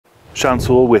Sean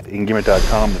Sewell with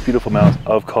Engearment.com, the beautiful mountains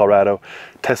of Colorado,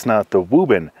 testing out the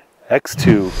Wuben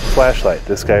X2 Flashlight,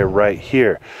 this guy right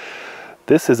here.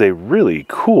 This is a really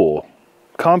cool,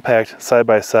 compact,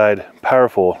 side-by-side,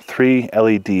 powerful 3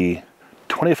 LED,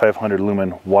 2500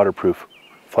 lumen waterproof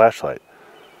flashlight.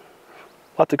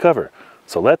 A lot to cover,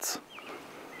 so let's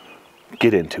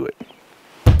get into it.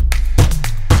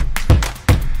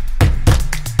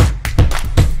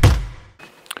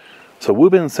 So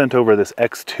Wuben sent over this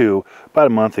X2 about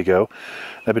a month ago.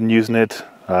 I've been using it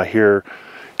here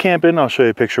camping. I'll show you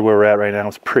a picture where we're at right now.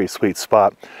 It's a pretty sweet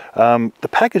spot. The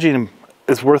packaging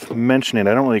is worth mentioning.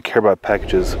 I don't really care about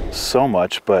packages so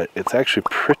much, but it's actually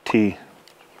pretty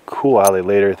cool how they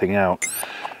laid everything out.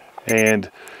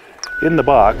 And in the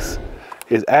box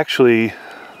is actually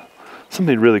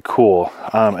something really cool.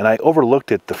 And I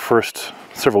overlooked it the first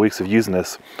several weeks of using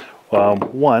this.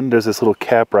 One, there's this little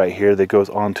cap right here that goes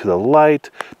onto the light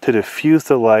to diffuse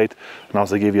the light, and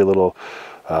also give you a little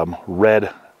red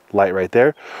light right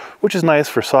there, which is nice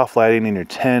for soft lighting in your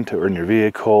tent or in your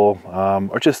vehicle,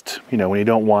 or just, you know, when you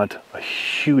don't want a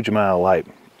huge amount of light.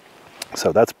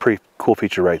 So that's a pretty cool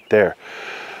feature right there.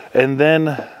 And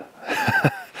then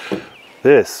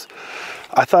this,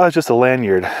 I thought it was just a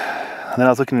lanyard, and then I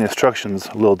was looking at the instructions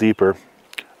a little deeper.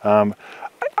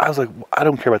 I was like, I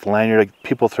don't care about the lanyard. Like,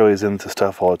 people throw these into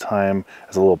stuff all the time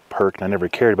as a little perk, and I never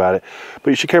cared about it. But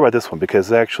you should care about this one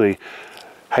because it's actually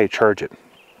how you charge it.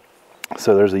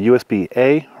 So there's a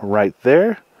USB-A right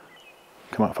there.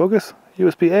 Come on, focus.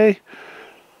 USB-A.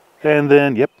 And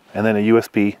then, yep, and then a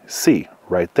USB-C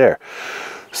right there.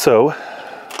 So,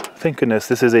 thank goodness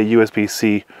this is a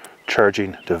USB-C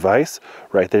charging device.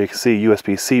 Right there you can see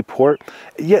USB-C port.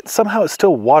 Yet somehow it's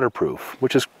still waterproof,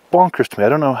 which is bonkers to me. I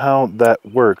don't know how that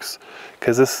works,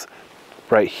 because this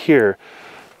right here,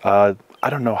 I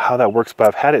don't know how that works, but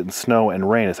I've had it in snow and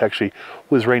rain. It's actually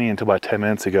was raining until about 10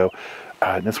 minutes ago,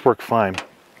 and it's worked fine.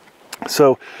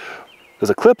 So there's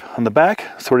a clip on the back.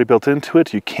 It's already built into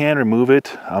it. You can remove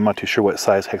it. I'm not too sure what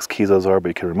size hex keys those are, but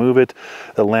you can remove it.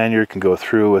 The lanyard can go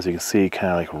through, as you can see,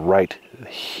 kind of like right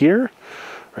here,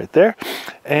 right there.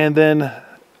 And then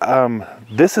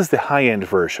this is the high-end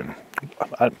version.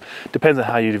 Depends on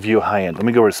how you view high-end. Let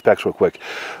me go over the specs real quick.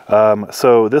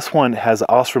 So this one has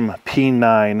Osram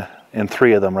P9 and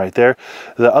 3 of them right there.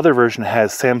 The other version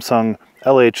has Samsung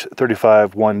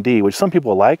LH35-1D, which some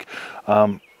people like.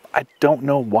 I don't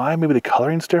know why. Maybe the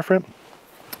coloring's different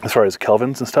as far as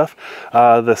kelvins and stuff.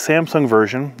 The Samsung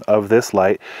version of this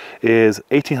light is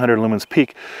 1800 lumens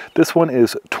peak. This one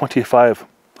is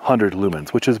 2500 lumens,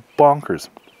 which is bonkers.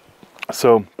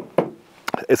 So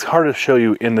it's hard to show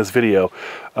you in this video,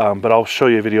 but I'll show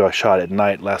you a video I shot at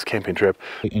night last camping trip.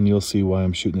 And you'll see why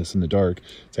I'm shooting this in the dark.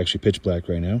 It's actually pitch black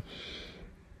right now.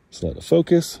 Select the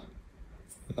focus.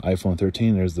 The iPhone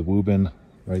 13, there's the Wuben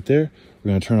right there. We're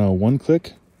going to turn on one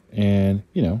click, and,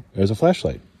 you know, there's a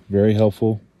flashlight. Very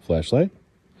helpful flashlight.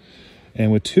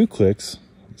 And with 2 clicks,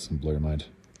 some blur mind.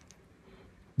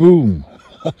 Boom!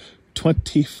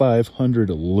 2500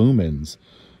 lumens.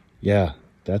 Yeah,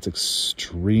 that's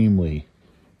extremely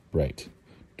bright.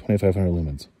 2500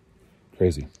 lumens.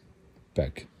 Crazy.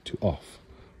 Back to off.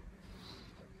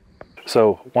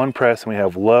 So one press and we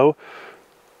have low,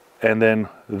 and then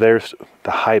there's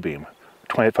the high beam.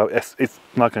 25. It's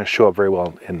not going to show up very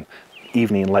well in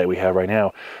evening light we have right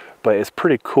now, but it's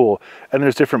pretty cool. And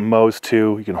there's different modes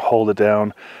too. You can hold it down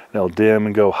and it'll dim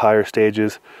and go higher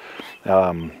stages.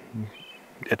 There's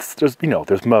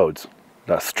modes.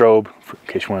 Strobe, in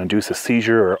case you want to induce a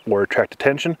seizure or attract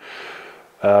attention.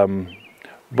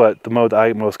 But the mode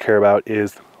I most care about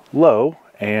is low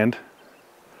and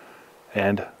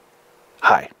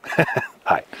high.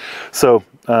 High. So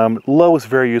low is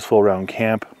very useful around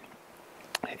camp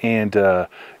and you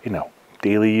know,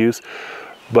 daily use.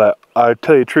 But I'll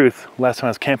tell you the truth, last time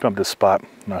I was camping up this spot,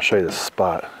 and I'll show you this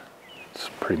spot. It's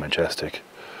pretty majestic.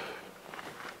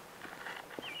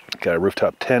 Got a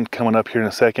rooftop tent coming up here in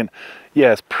a second.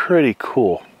 Yeah, it's pretty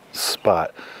cool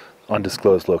spot.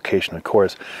 Undisclosed location, of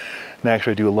course. And I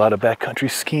actually do a lot of backcountry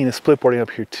skiing and splitboarding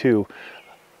up here too.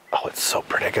 Oh, it's so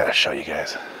pretty. I gotta show you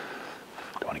guys.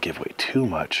 Don't want to give away too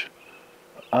much.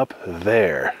 Up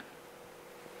there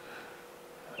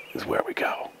is where we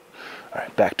go. All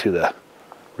right, back to the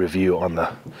review on the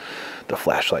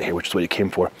flashlight here, which is what you came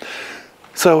for.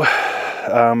 So,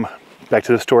 back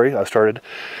to the story I started.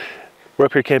 We're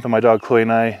up here camping, my dog Chloe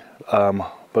and I,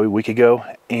 about a week ago,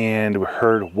 and we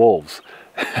heard wolves.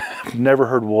 Never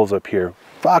heard wolves up here.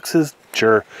 Foxes,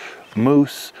 sure.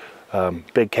 Moose,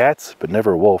 big cats, but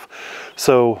never a wolf.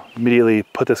 So immediately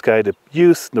put this guy to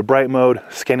use, the bright mode,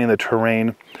 scanning the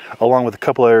terrain, along with a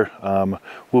couple other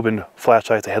Wuben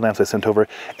flashlights, the headlamps I sent over.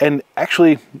 And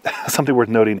actually, something worth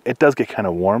noting, it does get kind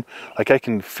of warm. Like I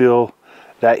can feel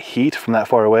that heat from that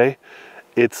far away.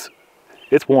 It's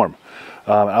warm.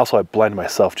 And also I blinded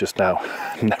myself just now.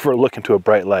 Never look into a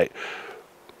bright light.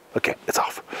 Okay, it's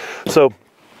off. So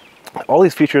all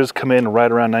these features come in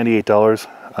right around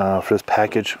 $98 for this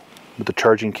package with the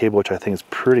charging cable, which I think is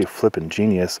pretty flippin'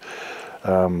 genius.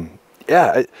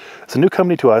 Yeah, it's a new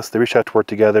company to us. They reached out to work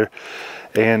together,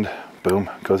 and boom,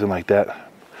 goes in like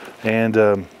that. And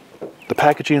the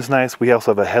packaging is nice. We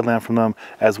also have a headlamp from them,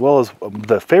 as well as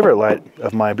the favorite light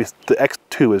of mine. The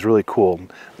X2 is really cool.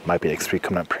 Might be X3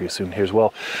 coming up pretty soon here as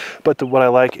well. But what I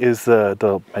like is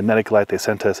the magnetic light they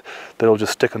sent us that'll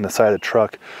just stick on the side of the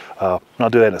truck. And I'll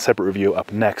do that in a separate review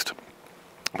up next.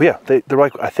 But yeah, they're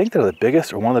like, I think they're the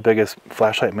biggest or one of the biggest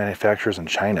flashlight manufacturers in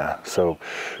China. So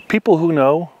people who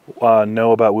know about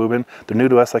Wuben. They're new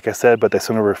to us, like I said, but they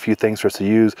sent over a few things for us to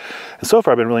use. And so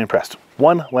far I've been really impressed.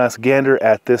 One last gander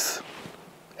at this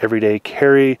everyday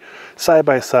carry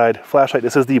side-by-side flashlight.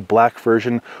 This is the black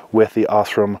version with the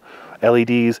Osram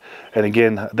LEDs. And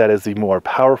again, that is the more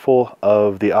powerful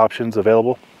of the options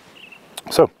available.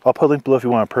 So I'll put a link below if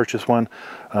you want to purchase one.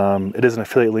 It is an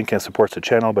affiliate link and supports the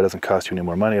channel, but it doesn't cost you any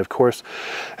more money, of course.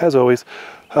 As always,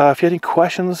 if you have any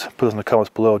questions, put those in the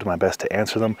comments below. I'll do my best to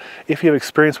answer them. If you have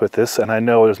experience with this, and I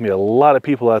know there's going to be a lot of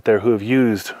people out there who have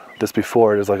used this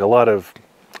before. There's like a lot of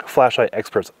flashlight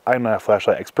experts. I'm not a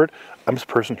flashlight expert. I'm just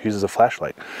a person who uses a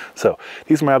flashlight. So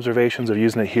these are my observations of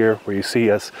using it here where you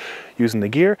see us using the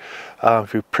gear.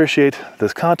 If you appreciate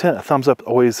this content, a thumbs up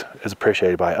always is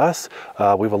appreciated by us.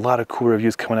 We have a lot of cool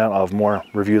reviews coming out. I'll have more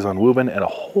reviews on Wuben and a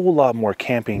whole lot more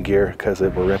camping gear because we're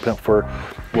ramping up for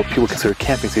what people consider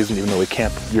camping season, even though we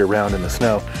camp year round in the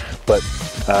snow. But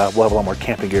we'll have a lot more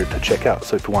camping gear to check out.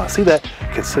 So if you want to see that,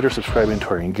 consider subscribing to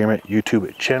our Engearment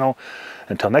YouTube channel.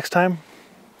 Until next time,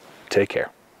 take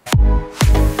care.